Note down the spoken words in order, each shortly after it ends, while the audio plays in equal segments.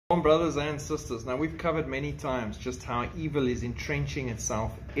Brothers and sisters, now we've covered many times just how evil is entrenching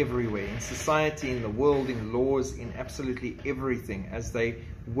itself everywhere, in society, in the world, in laws, in absolutely everything, as they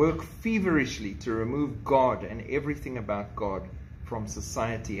work feverishly to remove God and everything about God from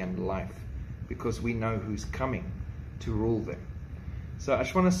society and life, because we know who's coming to rule them. So I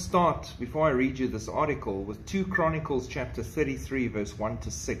just want to start, before I read you this article, with 2 Chronicles chapter 33 verse 1 to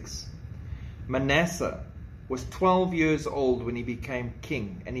 6. Manasseh was 12 years old when he became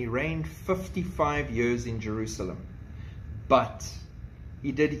king, and he reigned 55 years in Jerusalem. But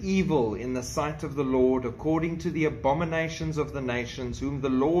he did evil in the sight of the Lord, according to the abominations of the nations, whom the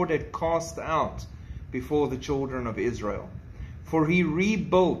Lord had cast out before the children of Israel. For he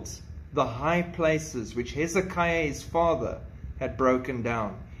rebuilt the high places which Hezekiah his father had broken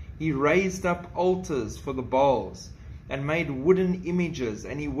down. He raised up altars for the Baals, and made wooden images,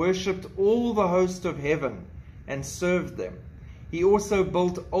 and he worshipped all the host of heaven, and served them. He also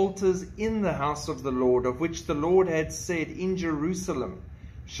built altars in the house of the Lord, of which the Lord had said, In Jerusalem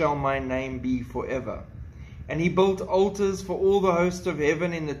shall my name be forever. And he built altars for all the host of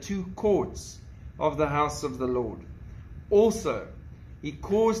heaven in the 2 courts of the house of the Lord. Also he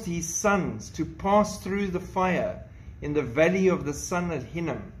caused his sons to pass through the fire in the valley of the sun at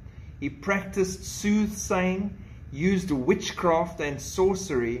Hinnom. He practiced soothsaying, used witchcraft and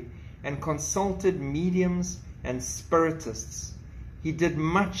sorcery, and consulted mediums and spiritists. He did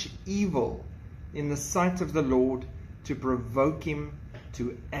much evil in the sight of the Lord to provoke him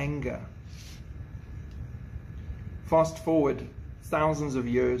to anger. Fast forward thousands of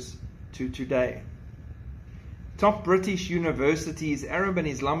years to today. Top British University's Arab and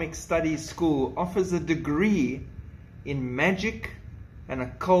Islamic Studies School offers a degree in magic and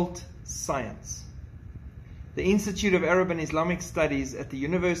occult science. The Institute of Arab and Islamic Studies at the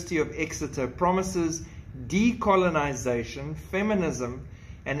University of Exeter promises decolonization, feminism,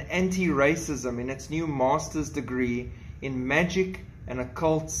 and anti-racism in its new master's degree in magic and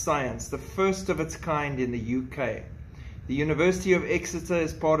occult science, the first of its kind in the UK. The University of Exeter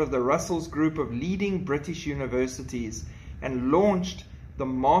is part of the Russell's group of leading British universities and launched the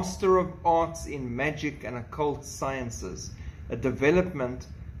Master of Arts in Magic and Occult Sciences, a development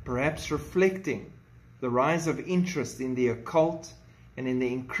perhaps reflecting the rise of interest in the occult and in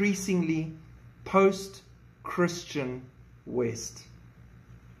the increasingly post-Christian West.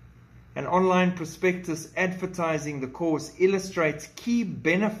 An online prospectus advertising the course illustrates key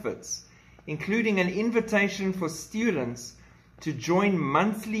benefits, including an invitation for students to join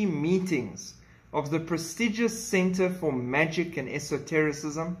monthly meetings of the prestigious Center for Magic and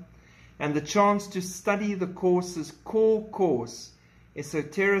Esotericism, and the chance to study the course's core course,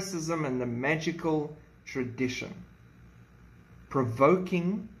 Esotericism and the Magical Tradition,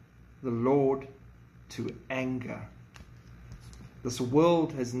 provoking the Lord to anger. This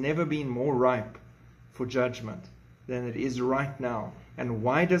world has never been more ripe for judgment than it is right now. And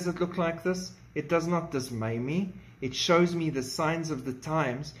why does it look like this? It does not dismay me. It shows me the signs of the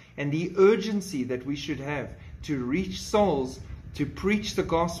times and the urgency that we should have to reach souls, to preach the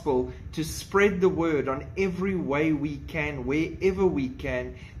gospel, to spread the word on every way we can, wherever we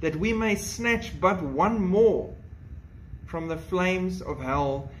can, that we may snatch but one more from the flames of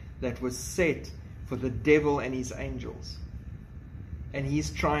hell that was set for the devil and his angels. And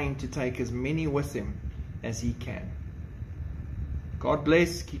he's trying to take as many with him as he can. God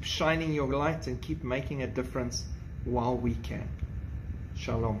bless, keep shining your light and keep making a difference while we can.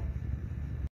 Shalom.